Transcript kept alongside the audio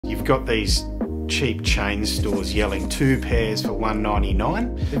you've got these cheap chain stores yelling 2 pairs for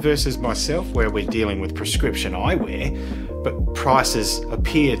 $1.99 versus myself, where we're dealing with prescription eyewear, but prices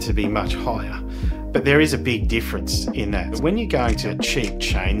appear to be much higher. But there is a big difference in that. When you're going to a cheap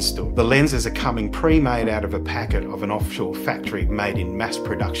chain store, the lenses are coming pre-made out of a packet of an offshore factory made in mass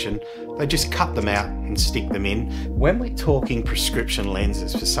production. They just cut them out and stick them in. When we're talking prescription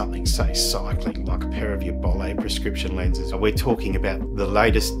lenses for something, say cycling, like a pair of your Bolle prescription lenses, we're talking about the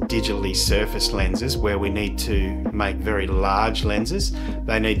latest digitally surfaced lenses where we need to make very large lenses.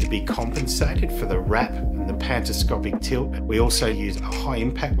 They need to be compensated for the wrap and the pantoscopic tilt. We also use a high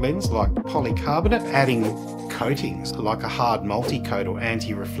impact lens like polycarbonate, adding coatings like a hard multi-coat or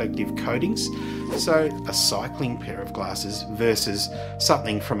anti-reflective coatings. So a cycling pair of glasses versus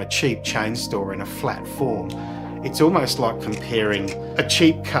something from a cheap chain store in a flat form. It's almost like comparing a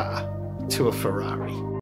cheap car to a Ferrari.